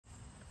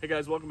Hey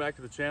guys, welcome back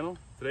to the channel.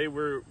 Today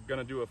we're going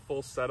to do a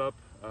full setup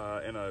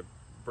and a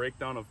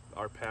breakdown of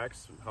our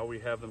packs, how we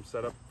have them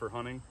set up for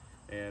hunting,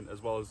 and as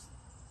well as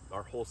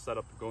our whole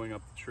setup going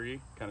up the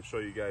tree, kind of show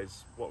you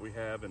guys what we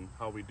have and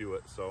how we do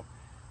it. So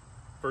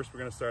first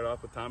we're going to start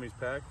off with Tommy's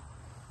pack.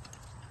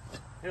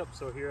 Yep,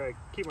 so here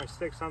I keep my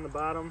sticks on the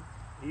bottom,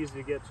 easy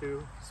to get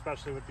to,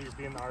 especially with these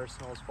being the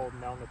Arsenals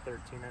folding down to 13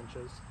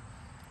 inches.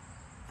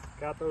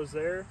 Got those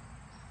there.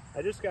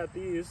 I just got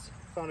these,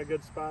 found a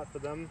good spot for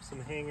them, some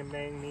hang and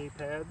bang knee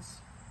pads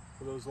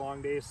for those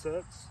long day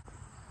sits.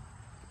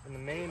 In the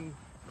main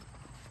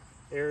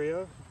area,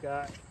 we've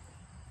got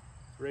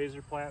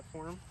Razor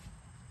platform,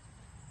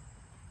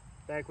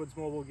 Backwoods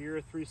Mobile Gear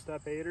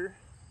 3-step aider,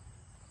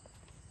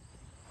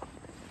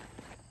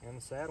 and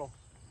the saddle.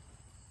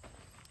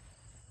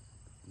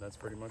 That's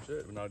pretty much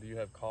it. Now, do you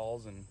have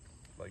calls and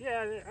like?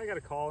 Yeah, I got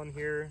a call in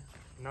here,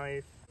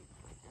 knife,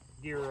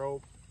 gear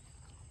rope,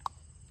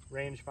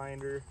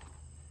 rangefinder,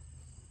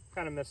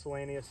 kind of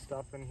miscellaneous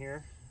stuff in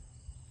here.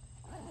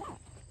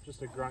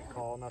 Just a grunt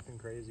call, nothing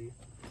crazy.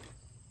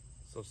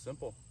 So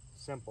simple.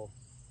 Simple.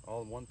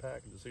 All in one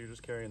pack. So you're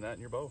just carrying that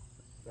in your bow.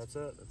 That's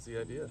it. That's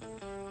the idea.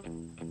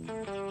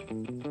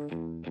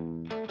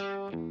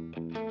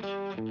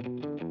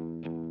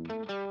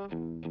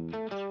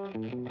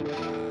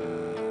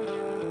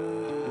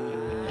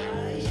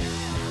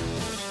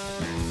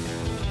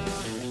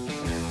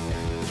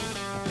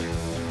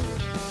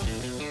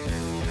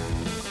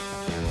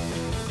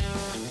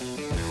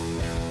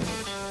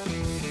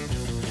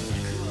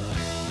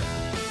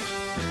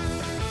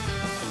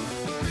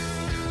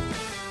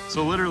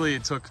 So literally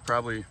it took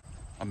probably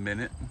a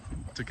minute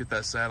to get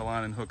that saddle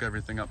on and hook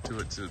everything up to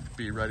it to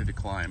be ready to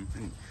climb.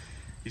 And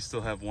you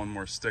still have one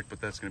more stick, but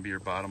that's gonna be your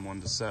bottom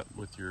one to set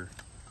with your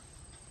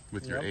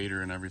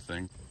aider and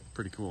everything.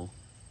 Pretty cool.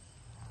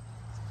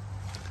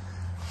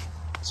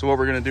 So what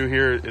we're gonna do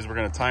here is we're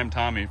gonna time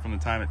Tommy from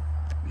the time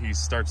he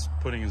starts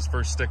putting his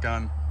first stick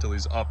on till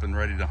he's up and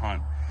ready to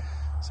hunt.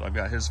 So I've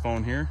got his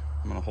phone here.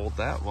 I'm gonna hold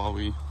that while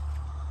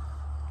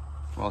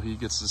he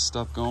gets his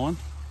stuff going.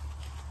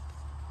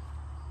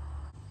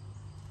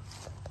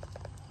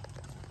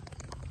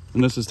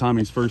 And this is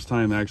Tommy's first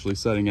time actually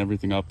setting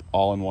everything up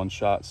all in one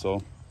shot.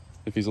 So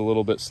if he's a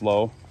little bit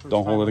slow,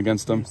 don't hold it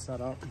against him. Set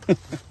up.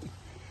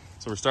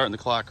 So we're starting the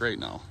clock right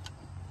now.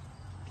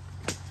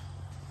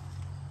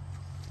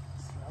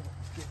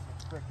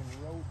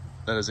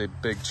 That is a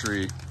big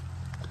tree.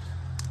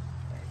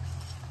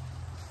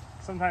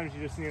 Sometimes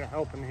you just need a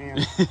helping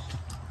hand.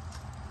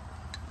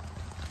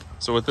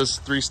 So with this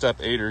 3-step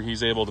aider,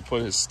 he's able to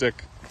put his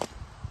stick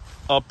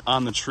up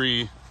on the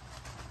tree.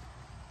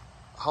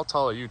 How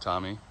tall are you,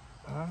 Tommy?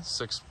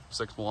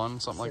 6'1",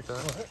 something like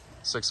that?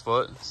 6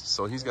 foot.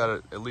 So he's got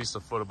it at least a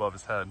foot above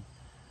his head.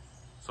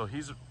 So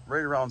he's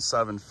right around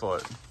 7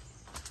 foot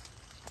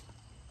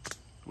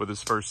with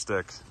his first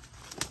stick.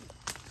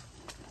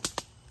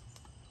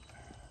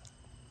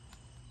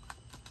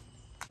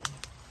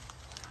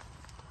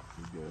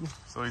 Good.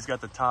 So he's got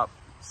the top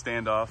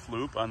standoff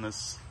loop on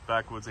this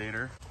Backwoods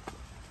aider.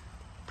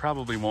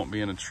 Probably won't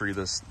be in a tree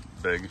this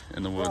big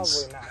in the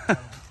woods. Probably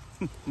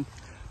not.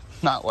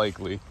 Not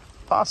likely.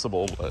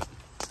 Possible, but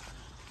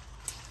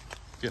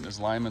getting his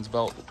lineman's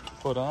belt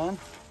put on.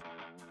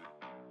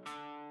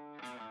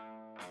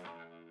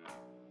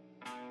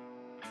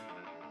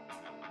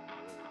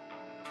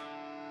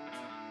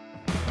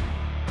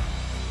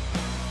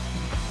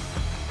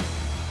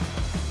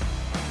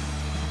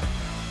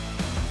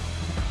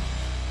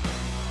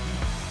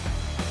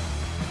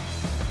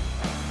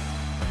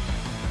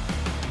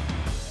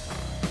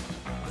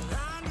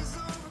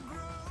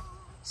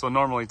 So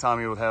normally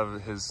Tommy would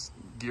have his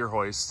gear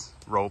hoist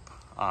rope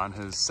on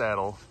his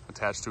saddle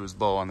attached to his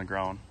bow on the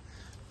ground,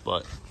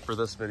 but for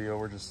this video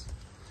we're just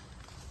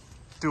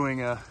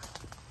doing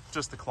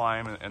just the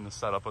climb and the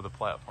setup of the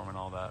platform and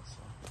all that. So.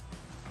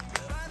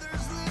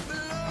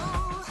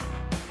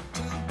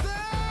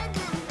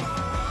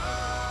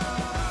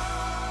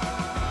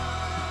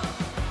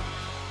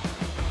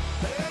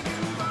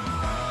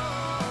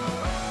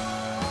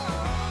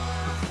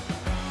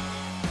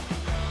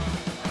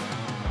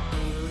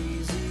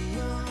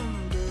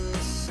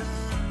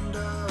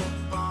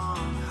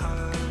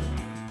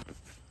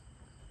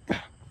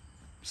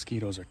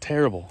 Mosquitoes are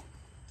terrible.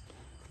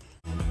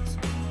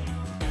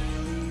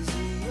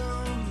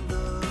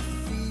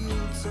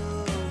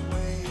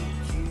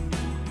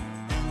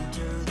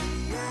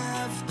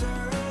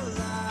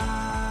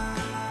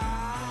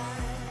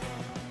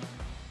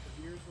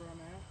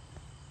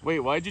 Wait,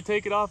 why'd you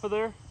take it off of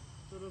there?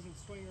 So it doesn't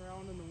swing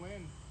around in the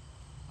wind.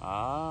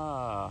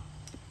 Ah,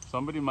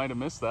 somebody might have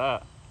missed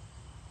that.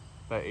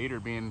 That aider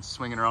being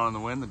swinging around in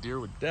the wind, the deer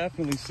would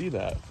definitely see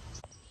that.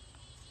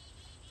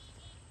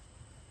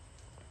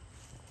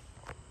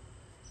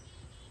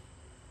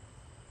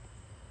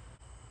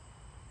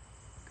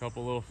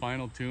 Couple little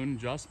final tune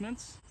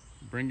adjustments.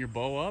 Bring your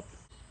bow up.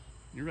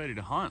 You're ready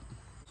to hunt.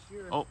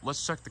 Sure. Oh,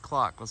 let's check the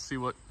clock. Let's see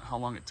how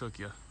long it took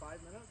you. 5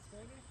 minutes,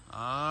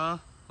 maybe?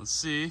 Let's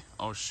see.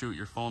 Oh shoot,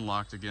 your phone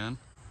locked again.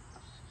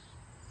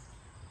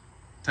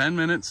 10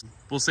 minutes.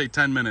 We'll say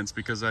 10 minutes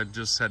because I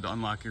just had to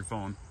unlock your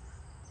phone.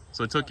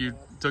 So it took you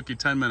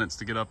 10 minutes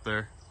to get up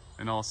there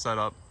and all set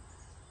up.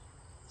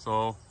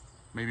 So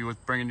maybe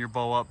with bringing your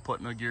bow up,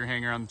 putting a gear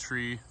hanger on the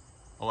tree,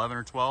 11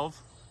 or 12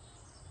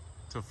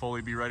 to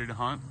fully be ready to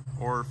hunt,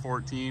 or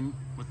 14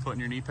 with putting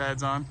your knee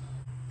pads on.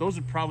 Those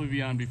would probably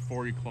be on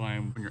before you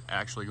climb when you're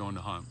actually going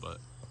to hunt, but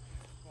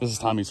this is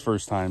Tommy's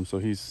first time, so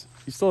he's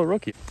still a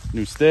rookie.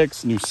 New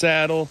sticks, new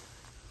saddle,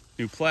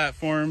 new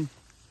platform.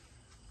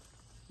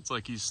 It's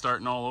like he's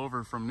starting all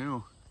over from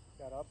new.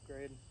 Got to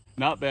upgrade.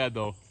 Not bad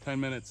though, 10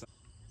 minutes.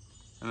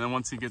 And then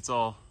once he gets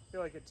all... I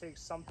feel like it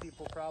takes some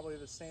people probably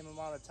the same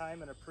amount of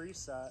time in a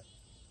preset.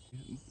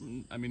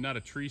 I mean, not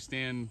a tree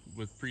stand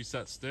with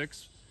preset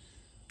sticks,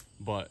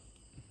 but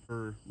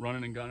for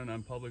running and gunning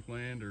on public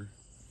land or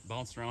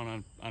bouncing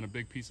around on a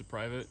big piece of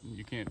private,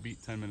 you can't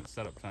beat 10-minute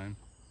setup time.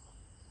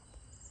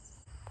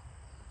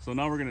 So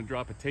now we're gonna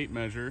drop a tape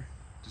measure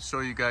to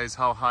show you guys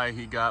how high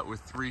he got with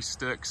 3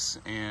 sticks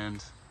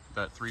and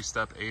that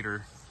 3-step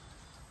aider.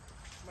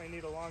 Might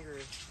need a longer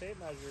tape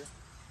measure.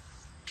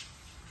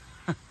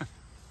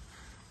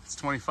 It's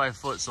 25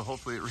 foot, so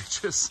hopefully it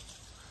reaches.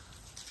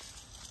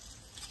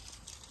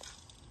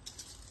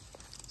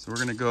 So we're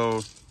gonna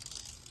go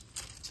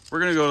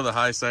to the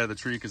high side of the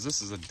tree because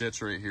this is a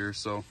ditch right here.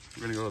 So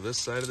we're gonna go to this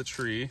side of the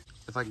tree.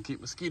 If I can keep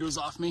mosquitoes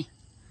off me.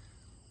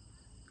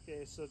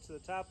 Okay, so to the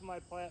top of my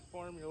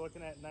platform, you're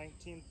looking at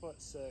 19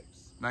 foot 6.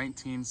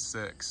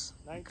 19.6.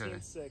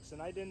 19.6,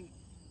 and I didn't.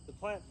 The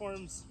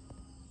platform's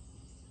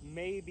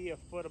maybe a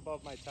foot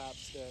above my top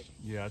stick.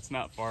 Yeah, it's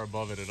not far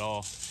above it at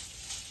all.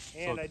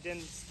 And So, I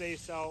didn't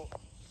space out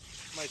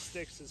my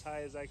sticks as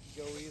high as I could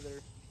go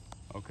either.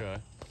 okay.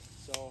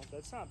 So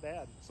that's not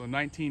bad. So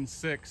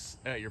 19.6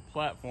 at your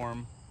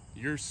platform.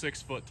 You're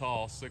 6 foot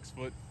tall, 6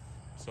 foot.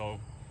 So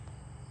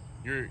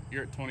you're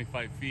at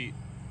 25 feet,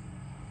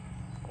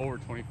 over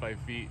 25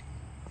 feet.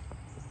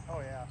 Oh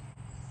yeah.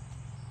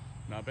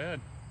 Not bad.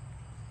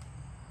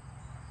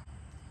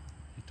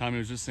 Tommy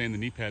was just saying the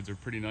knee pads are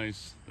pretty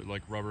nice. They're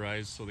like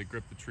rubberized, so they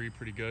grip the tree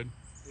pretty good.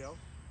 Yep.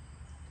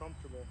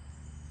 Comfortable.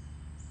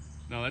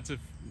 Now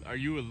are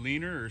you a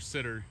leaner or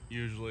sitter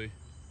usually?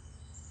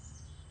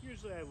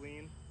 Usually I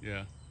lean.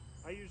 Yeah.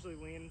 I usually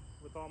lean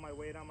with all my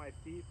weight on my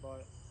feet,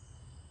 but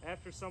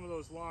after some of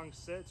those long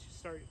sits,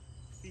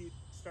 feet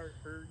start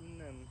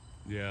hurting, and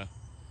Yeah.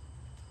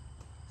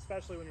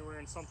 especially when you're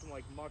wearing something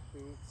like muck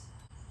boots.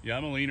 Yeah,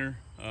 I'm a leaner.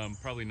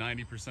 Probably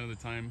 90% of the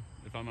time,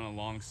 if I'm on a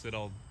long sit,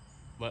 I'll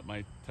let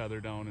my tether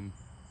down and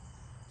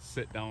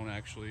sit down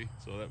actually.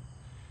 So that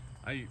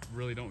I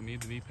really don't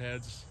need the knee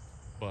pads,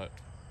 but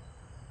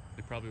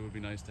they probably would be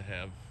nice to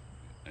have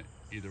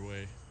either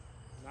way.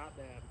 Not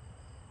bad.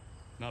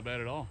 Not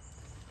bad at all.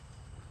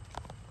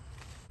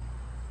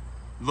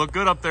 Look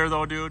good up there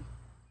though, dude.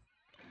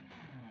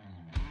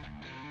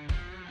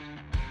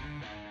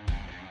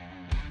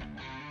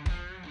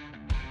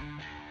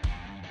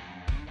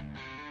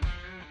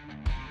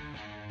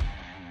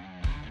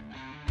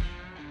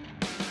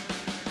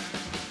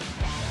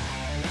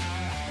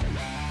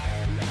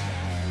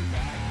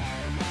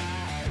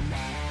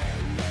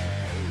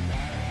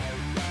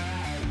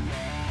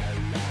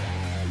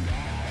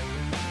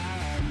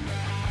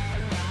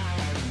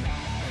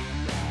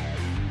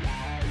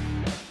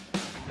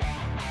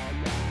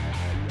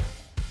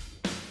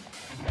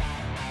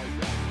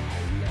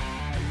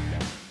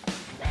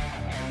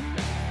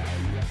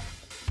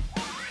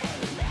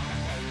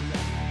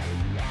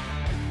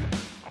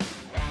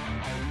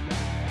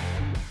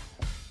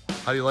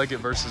 How do you like it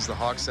versus the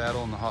Hawk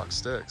saddle and the Hawk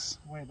sticks?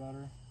 Way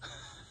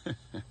better.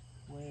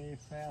 Way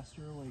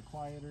faster, way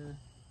quieter.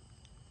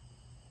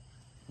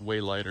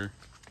 Way lighter.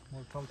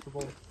 More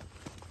comfortable.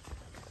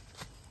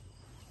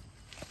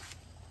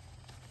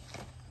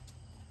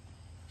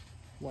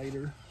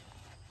 Lighter.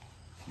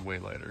 Way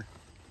lighter.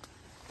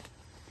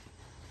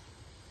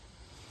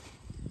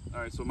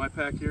 All right, so my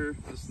pack here,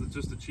 this is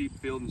just a cheap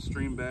Field and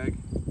Stream bag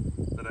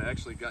that I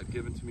actually got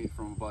given to me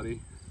from a buddy.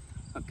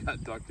 I've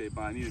got duct tape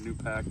on. I need a new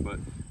pack, but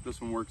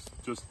this one works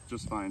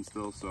just fine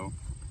still. So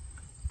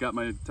got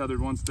my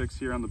tethered 1 sticks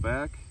here on the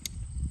back.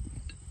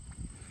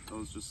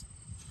 Those just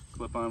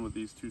clip on with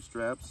these 2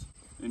 straps.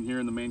 In here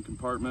in the main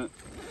compartment,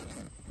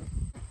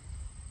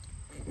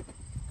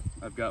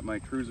 I've got my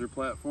cruiser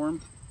platform,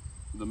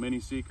 the mini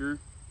seeker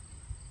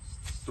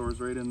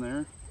stores right in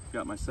there.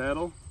 Got my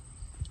saddle.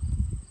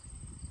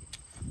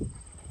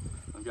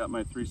 I've got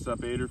my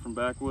 3-step aider from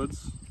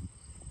Backwoods.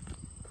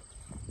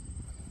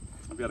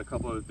 I've got a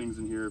couple other things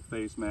in here,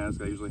 face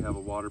mask. I usually have a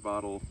water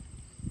bottle,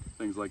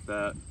 things like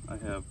that. I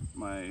have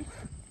my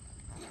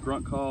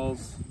grunt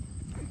calls,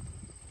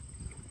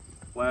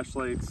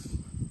 flashlights,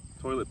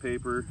 toilet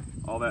paper,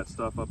 all that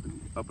stuff up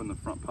in the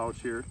front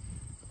pouch here.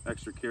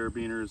 Extra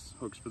carabiners,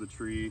 hooks for the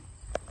tree.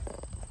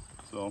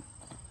 So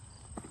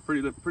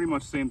pretty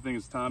much same thing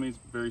as Tommy's.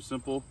 Very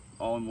simple,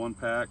 all in one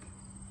pack.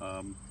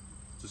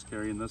 Just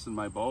carrying this in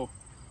my bow.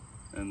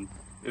 And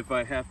if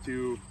I have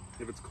to,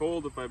 if it's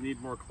cold, if I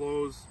need more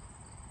clothes,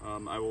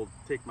 I will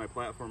take my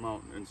platform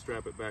out and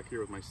strap it back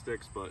here with my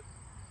sticks, but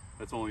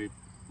that's only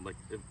like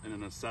in a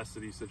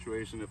necessity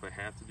situation, if I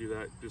have to do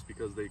that, just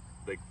because they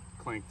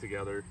clank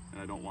together,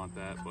 and I don't want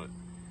that. But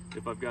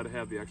if I've got to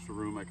have the extra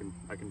room, I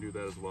can do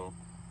that as well.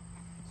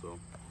 So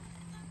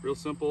real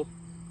simple,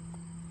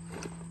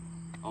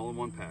 all in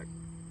one pack.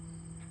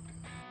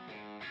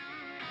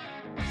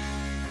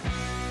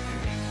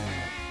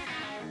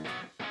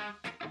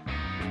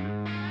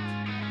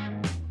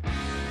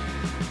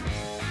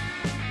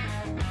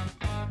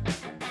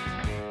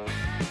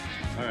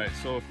 All right,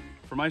 so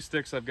for my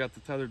sticks, I've got the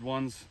tethered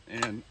ones,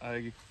 and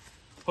I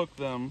hook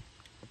them.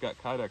 I've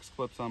got Kydex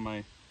clips on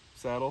my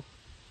saddle,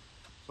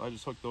 so I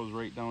just hook those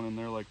right down in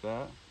there like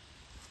that.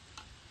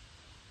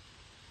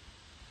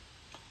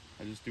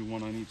 I just do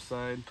one on each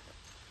side.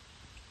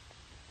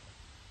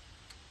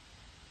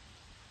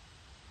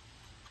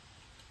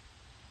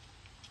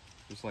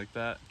 Just like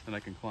that, and I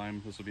can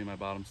climb. This will be my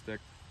bottom stick.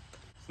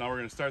 So now we're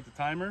gonna start the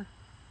timer.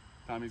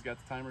 Tommy's got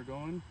the timer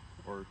going,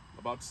 or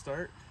about to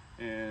start,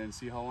 and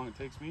see how long it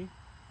takes me.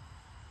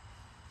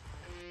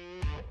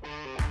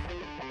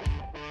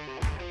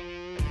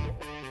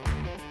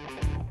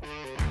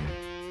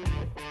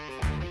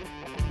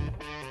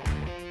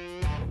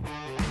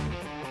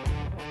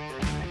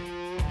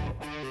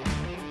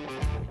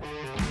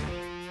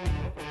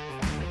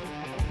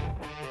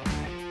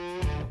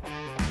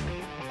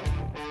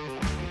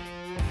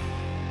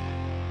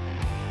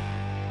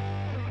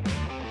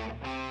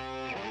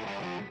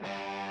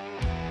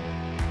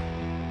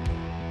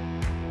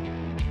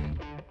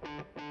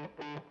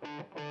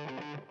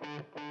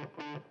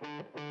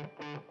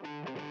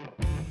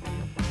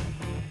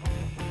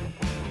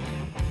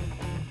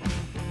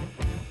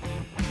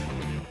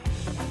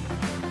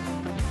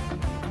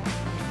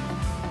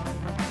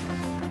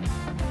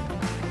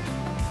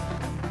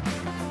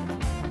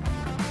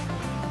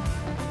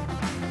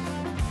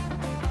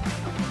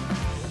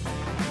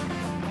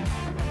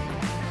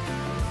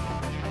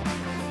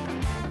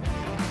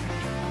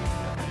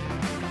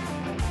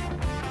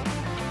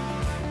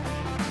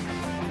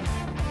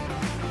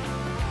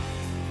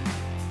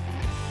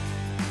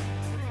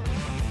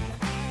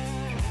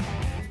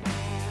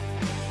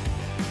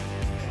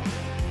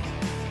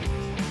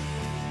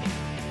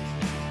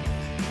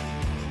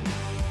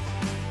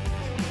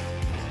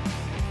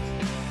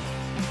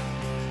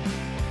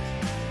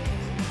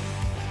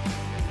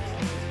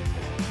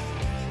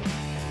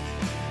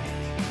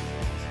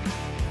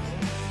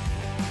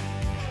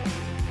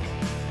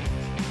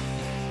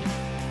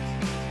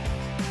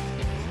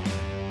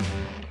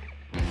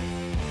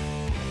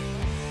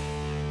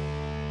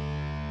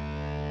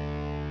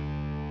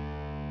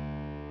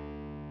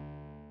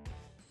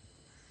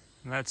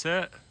 And that's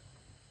it.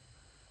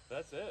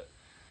 That's it.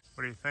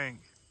 What do you think?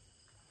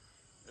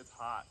 It's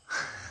hot.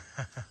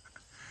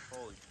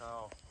 Holy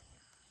cow.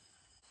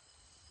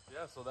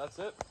 Yeah, so that's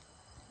it.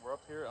 We're up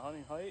here at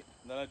hunting height,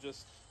 and then I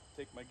just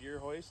take my gear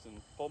hoist and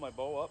pull my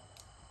bow up,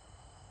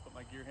 put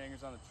my gear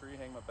hangers on the tree,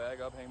 hang my bag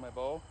up, hang my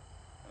bow,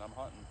 and I'm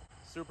hunting.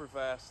 Super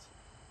fast.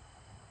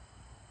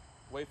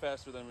 Way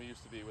faster than we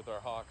used to be with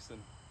our hawks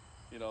and,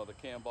 you know, the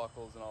cam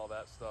buckles and all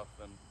that stuff.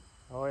 And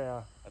Oh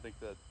yeah. I think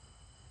that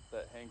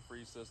hang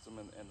free system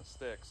and the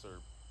sticks are,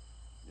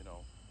 you know,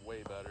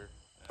 way better,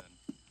 and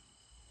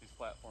these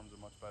platforms are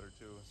much better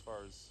too, as far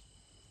as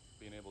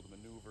being able to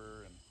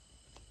maneuver, and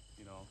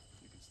you know,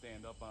 you can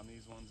stand up on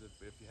these ones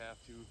if you have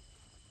to.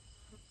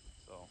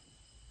 So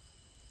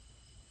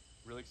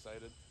really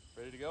excited,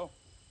 ready to go.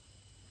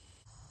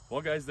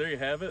 Well guys, there you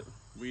have it.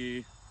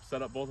 We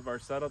set up both of our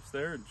setups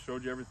there and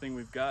showed you everything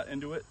we've got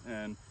into it,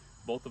 and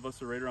both of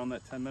us are right around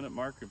that 10-minute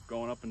mark of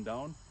going up and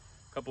down.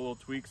 Couple little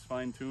tweaks,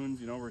 fine tunes,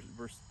 you know,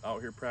 we're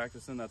out here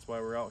practicing. That's why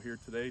we're out here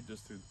today,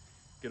 just to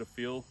get a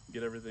feel,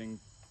 get everything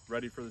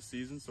ready for the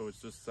season. So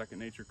it's just second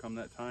nature come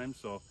that time.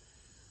 So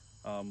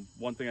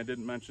one thing I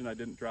didn't mention, I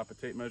didn't drop a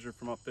tape measure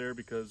from up there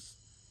because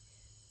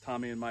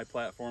Tommy and my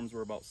platforms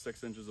were about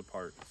 6 inches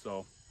apart.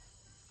 So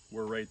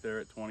we're right there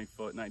at 20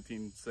 foot,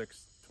 19.6,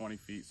 20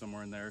 feet,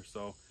 somewhere in there.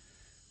 So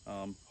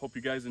hope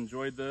you guys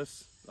enjoyed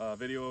this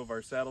video of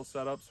our saddle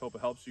setups. Hope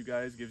it helps you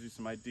guys, gives you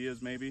some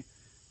ideas maybe,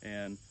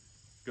 and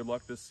good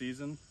luck this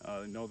season.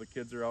 I know the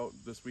kids are out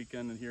this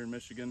weekend and here in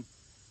Michigan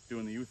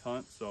doing the youth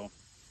hunt. So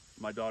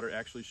my daughter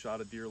actually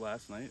shot a deer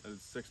last night at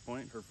 6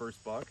 point, her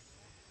first buck.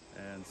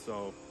 And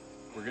so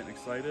we're getting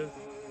excited.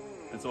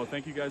 And so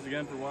thank you guys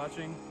again for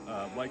watching.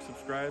 Like,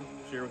 subscribe,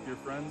 share with your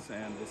friends,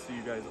 and we'll see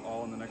you guys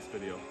all in the next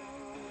video.